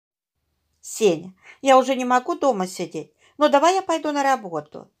Сеня, я уже не могу дома сидеть. Ну, давай я пойду на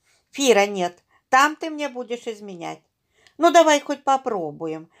работу. Фира, нет, там ты мне будешь изменять. Ну, давай хоть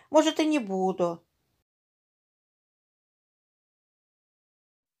попробуем. Может, и не буду.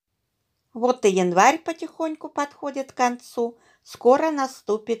 Вот и январь потихоньку подходит к концу. Скоро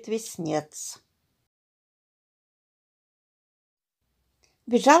наступит веснец.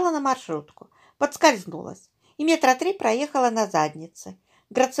 Бежала на маршрутку, подскользнулась и метра три проехала на заднице.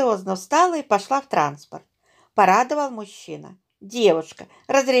 Грациозно встала и пошла в транспорт. Порадовал мужчина. «Девушка,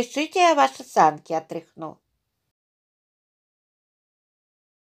 разрешите я ваши санки отряхну?»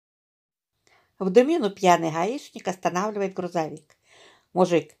 В домину пьяный гаишник останавливает грузовик.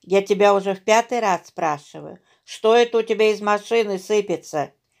 «Мужик, я тебя уже в 5-й раз спрашиваю, что это у тебя из машины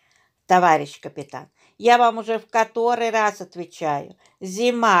сыпется?» «Товарищ капитан, я вам уже в который раз отвечаю.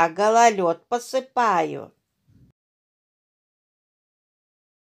 Зима, гололед, посыпаю».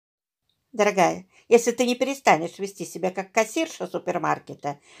 «Дорогая, если ты не перестанешь вести себя как кассирша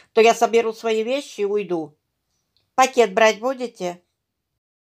супермаркета, то я соберу свои вещи и уйду. Пакет брать будете?»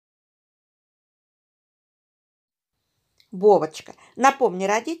 «Вовочка, напомни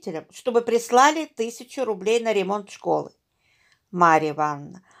родителям, чтобы прислали 1000 рублей на ремонт школы». «Марья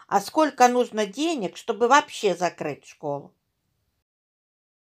Ивановна, а сколько нужно денег, чтобы вообще закрыть школу?»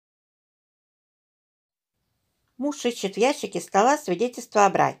 Муж ищет в ящике стола свидетельство о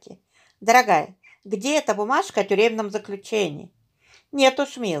браке. «Дорогая, где эта бумажка о тюремном заключении?» «Нет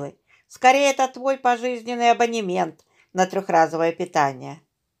уж, милый, скорее это твой пожизненный абонемент на трехразовое питание».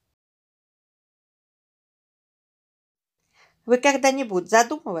 Вы когда-нибудь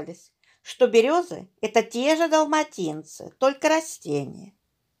задумывались, что березы– это те же далматинцы, только растения?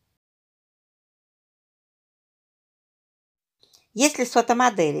 Если с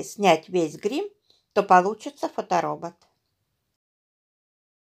фотомодели снять весь грим, то получится фоторобот.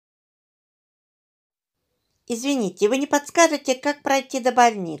 Извините, вы не подскажете, как пройти до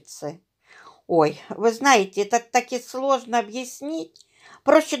больницы? Ой, вы знаете, это таки сложно объяснить.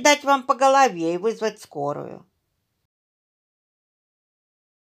 Проще дать вам по голове и вызвать скорую.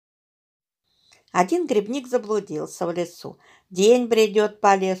 Один грибник заблудился в лесу. День бредет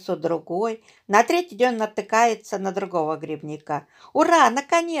по лесу, другой. На третий день натыкается на другого грибника. «Ура,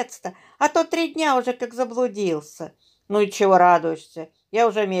 наконец-то! А то 3 дня уже как заблудился». «Ну и чего радуешься? Я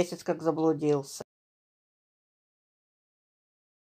уже месяц как заблудился».